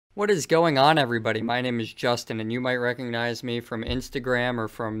What is going on, everybody? My name is Justin, and you might recognize me from Instagram or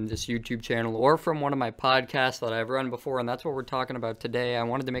from this YouTube channel or from one of my podcasts that I've run before, and that's what we're talking about today. I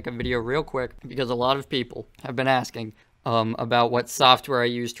wanted to make a video real quick because a lot of people have been asking about what software I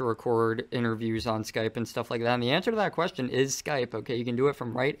use to record interviews on Skype and stuff like that. And the answer to that question is Skype. Okay, you can do it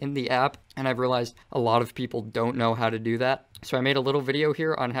from right in the app, and I've realized a lot of people don't know how to do that. So I made a little video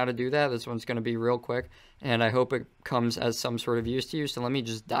here on how to do that. This one's going to be real quick, and I hope it comes as some sort of use to you. So let me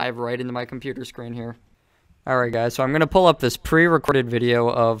just dive right into my computer screen here. Alright guys, so I'm going to pull up this pre-recorded video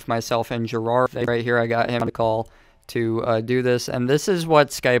of myself and Gerard. Right here I got him on the call to do this, and this is what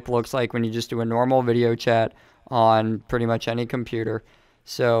Skype looks like when you just do a normal video chat on pretty much any computer.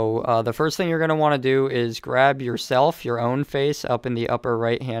 So the first thing you're going to want to do is grab yourself, your own face, up in the upper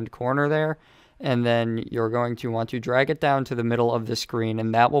right hand corner there, and then you're going to want to drag it down to the middle of the screen,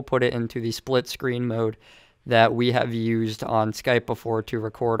 and that will put it into the split screen mode that we have used on Skype before to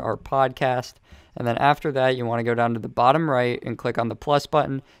record our podcast. And then after that, you want to go down to the bottom right and click on the plus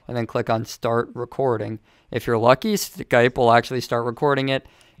button and then click on start recording. If you're lucky, Skype will actually start recording it,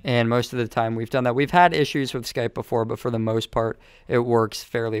 and most of the time we've done that. We've had issues with Skype before, but for the most part it works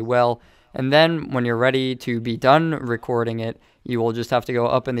fairly well. And then when you're ready to be done recording it, you will just have to go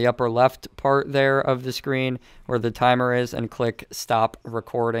up in the upper left part there of the screen where the timer is and click stop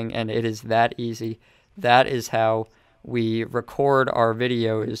recording, and it is that easy. That is how we record our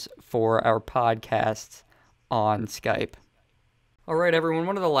videos for our podcasts on Skype. Alright everyone,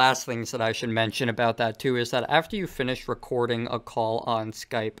 one of the last things that I should mention about that too is that after you finish recording a call on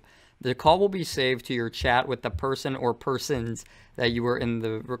Skype, the call will be saved to your chat with the person or persons that you were in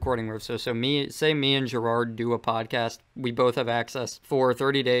the recording with. So say me and Gerard do a podcast. We both have access for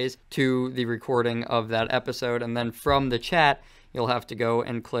 30 days to the recording of that episode. And then from the chat, you'll have to go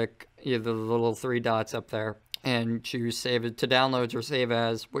and click the little three dots up there and choose save it to downloads or save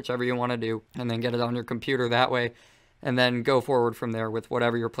as, whichever you want to do, and then get it on your computer that way. And then go forward from there with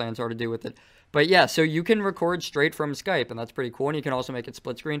whatever your plans are to do with it. But yeah, so you can record straight from Skype, and that's pretty cool, and you can also make it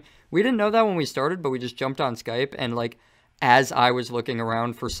split screen. We didn't know that when we started, but we just jumped on Skype, and like, as I was looking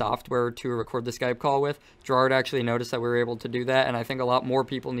around for software to record the Skype call with, Gerard actually noticed that we were able to do that, and I think a lot more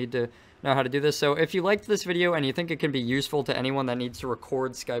people need to know how to do this. So if you liked this video and you think it can be useful to anyone that needs to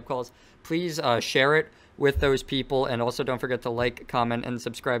record Skype calls, please share it with those people, and also don't forget to like, comment, and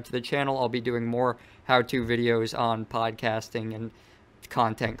subscribe to the channel. I'll be doing more how-to videos on podcasting and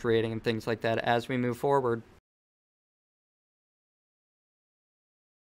content creating and things like that as we move forward.